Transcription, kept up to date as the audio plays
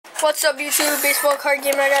What's up, YouTube? Baseball card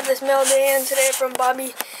gamer. I got this Mailday in today from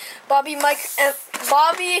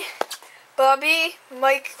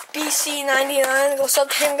BobbymikeyBc99. Go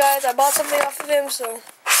sub to him, guys. I bought something off of him, so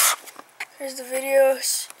here's the video.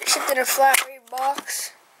 Shipped in a flat rate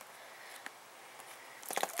box.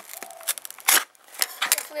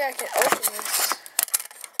 Hopefully I can open this.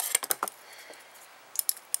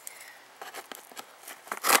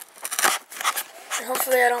 And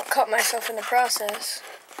hopefully I don't cut myself in the process.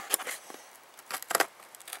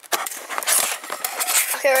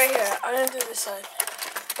 Okay, right here. I'm gonna do this side,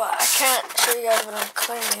 but I can't show you guys when I'm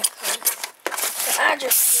cleaning it because the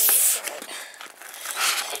address is on this side.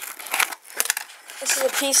 This is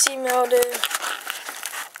a PC Mailday.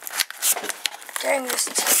 Dang, this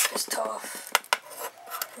tape is tough.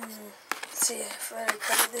 Let's see if I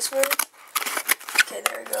cut it this way. Okay,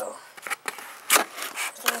 there we go.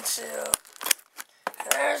 Let's see.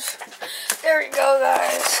 There we go,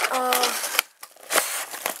 guys.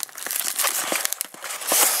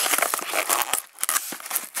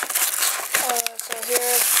 So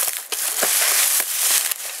here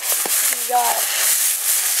we got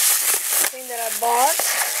the thing that I bought.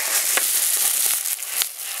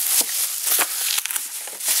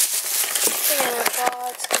 And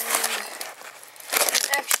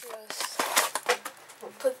extras.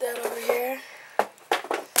 We'll put that over here.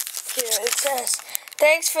 Here it says,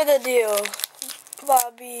 "Thanks for the deal,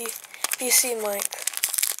 BobbymikeyBc99."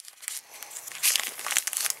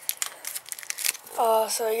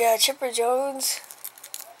 So yeah, Chipper Jones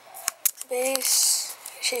base,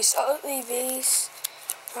 Chase Utley base,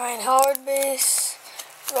 Ryan Howard base,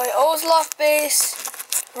 Roy Osloff base,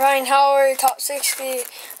 Ryan Howard top 60,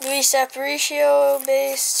 Luis Aparicio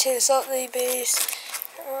base, Chase Utley base,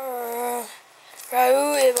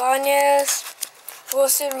 Raul Ibanez,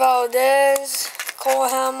 Wilson Valdez, Cole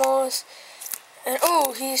Hamels, and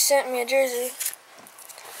oh, he sent me a jersey.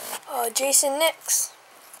 Jason Nix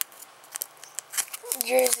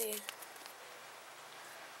jersey.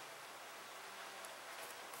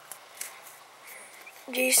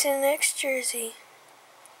 Jason Nix jersey.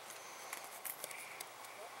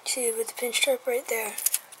 See, with the pinstripe right there.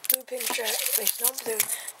 Blue pinstripe. Wait, not blue.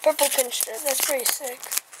 Purple pinstripe. That's pretty sick.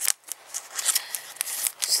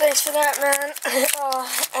 So thanks for that, man.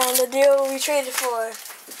 And the deal we traded for.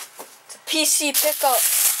 It's a PC pickup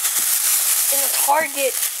in a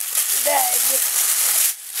Target bag.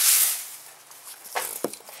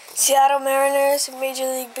 Seattle Mariners, Major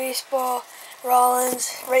League Baseball,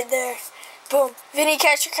 Rollins, right there. Boom. Vinny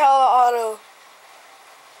Cachicala auto.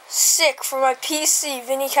 Sick for my PC,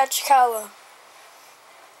 Vinny Cachicala.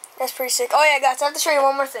 That's pretty sick. Oh yeah, guys, I have to show you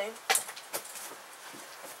one more thing.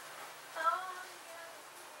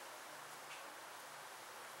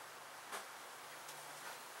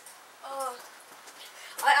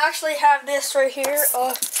 I actually have this right here.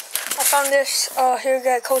 I found this here,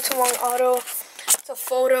 got Coach Wong auto. It's a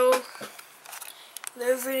photo.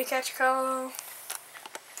 There's Vinny Cachicala.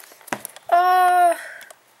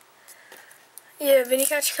 Yeah, Vinny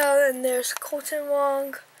Cachicala, and there's Colton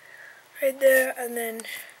Wong right there, and then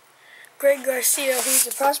Greg Garcia, who's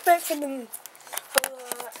a prospect for the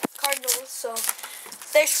Cardinals. So,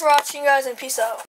 thanks for watching, guys, and peace out.